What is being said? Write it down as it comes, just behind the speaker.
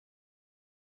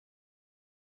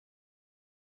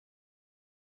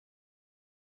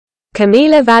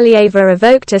Kamila Valieva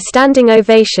evoked a standing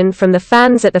ovation from the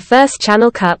fans at the first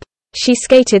Channel Cup. She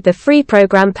skated the free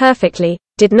program perfectly,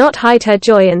 did not hide her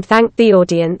joy and thanked the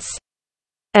audience.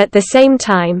 At the same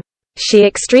time, she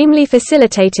extremely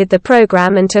facilitated the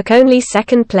program and took only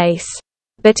second place.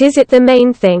 But is it the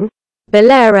main thing?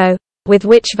 Bolero, with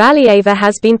which Valieva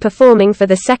has been performing for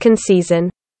the second season,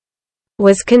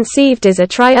 was conceived as a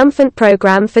triumphant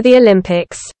program for the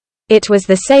Olympics. It was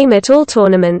the same at all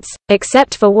tournaments,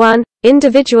 except for one,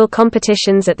 individual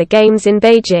competitions at the Games in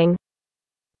Beijing.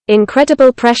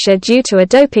 Incredible pressure due to a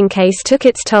doping case took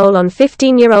its toll on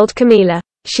 15-year-old Kamila.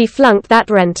 She flunked that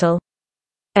rental.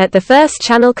 At the first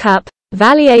Channel Cup,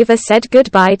 Valieva said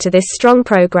goodbye to this strong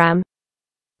program.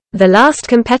 The last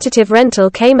competitive rental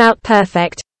came out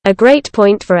perfect, a great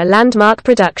point for a landmark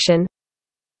production.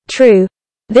 True.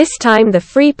 This time the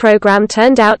free program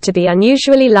turned out to be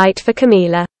unusually light for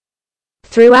Kamila.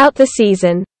 Throughout the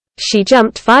season, she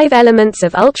jumped 5 elements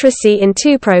of Ultra C in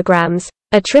 2 programs,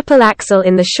 a triple axel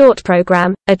in the short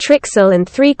program, a trixel and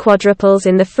 3 quadruples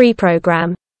in the free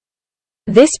program.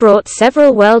 This brought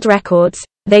several world records.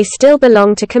 They still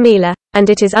belong to Kamila, and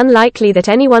it is unlikely that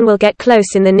anyone will get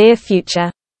close in the near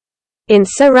future. In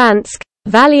Saransk,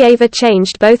 Valieva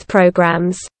changed both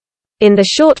programs. In the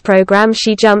short program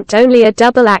she jumped only a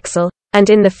double axel, and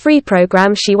in the free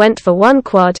program she went for 1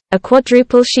 quad, a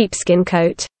quadruple sheepskin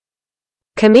coat.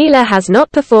 Kamila has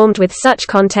not performed with such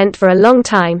content for a long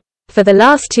time. For the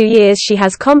last 2 years she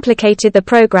has complicated the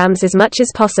programs as much as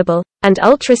possible, and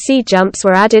Ultra C jumps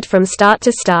were added from start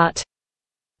to start.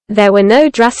 There were no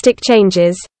drastic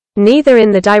changes, neither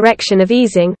in the direction of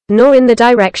easing, nor in the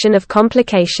direction of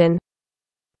complication.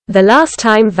 The last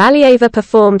time Valieva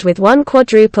performed with 1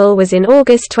 quadruple was in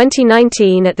August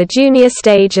 2019 at the junior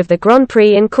stage of the Grand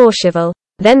Prix in Courchevel,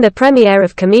 then the premiere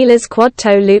of Kamila's quad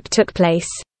toe loop took place.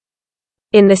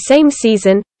 In the same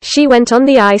season, she went on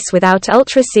the ice without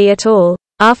Ultra C at all.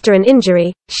 After an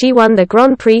injury, she won the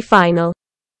Grand Prix final.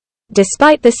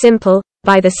 Despite the simple,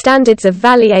 by the standards of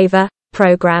Valieva,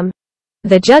 program,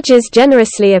 the judges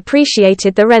generously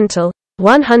appreciated the rental,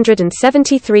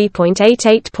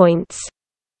 173.88 points.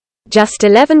 Just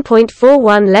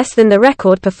 11.41 less than the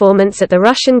record performance at the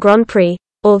Russian Grand Prix,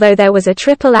 although there was a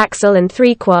triple axel and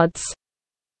 3 quads.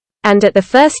 And at the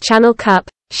first Channel Cup,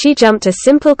 she jumped a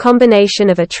simple combination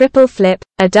of a triple flip,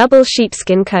 a double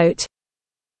sheepskin coat.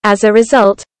 As a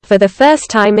result, for the first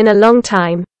time in a long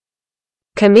time,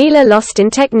 Kamila lost in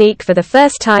technique for the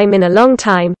first time in a long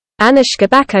time. Anna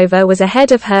Shcherbakova was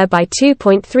ahead of her by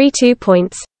 2.32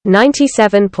 points,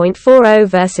 97.40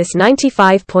 versus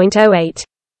 95.08.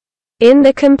 In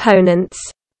the components,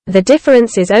 the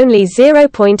difference is only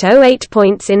 0.08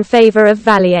 points in favor of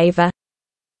Valieva.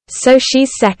 So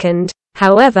she's second.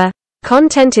 However,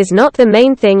 content is not the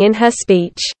main thing in her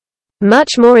speech.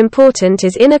 Much more important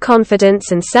is inner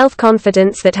confidence and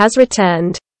self-confidence that has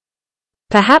returned.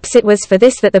 Perhaps it was for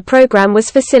this that the program was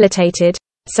facilitated,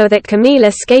 so that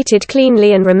Kamila skated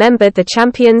cleanly and remembered the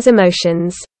champion's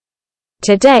emotions.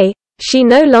 Today, she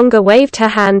no longer waved her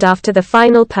hand after the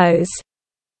final pose,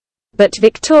 but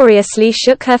victoriously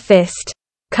shook her fist.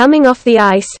 Coming off the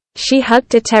ice, she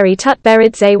hugged Eteri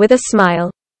Tutberidze with a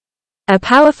smile. A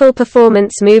powerful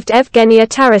performance moved Evgenia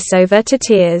Tarasova to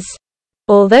tears.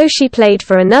 Although she played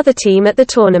for another team at the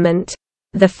tournament,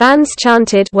 the fans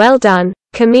chanted, "Well done."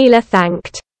 Kamila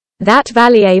thanked that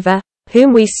Valieva,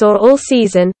 whom we saw all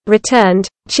season, returned,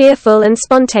 cheerful and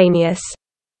spontaneous.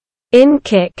 In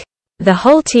kick, the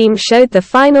whole team showed the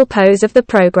final pose of the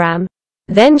program.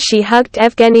 Then she hugged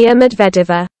Evgenia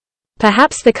Medvedeva.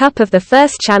 Perhaps the cup of the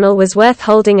first channel was worth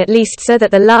holding at least so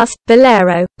that the last,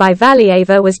 Bolero, by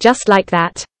Valieva was just like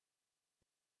that.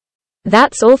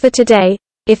 That's all for today.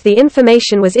 If the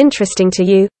information was interesting to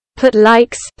you, put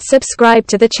likes, subscribe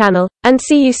to the channel, and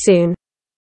see you soon.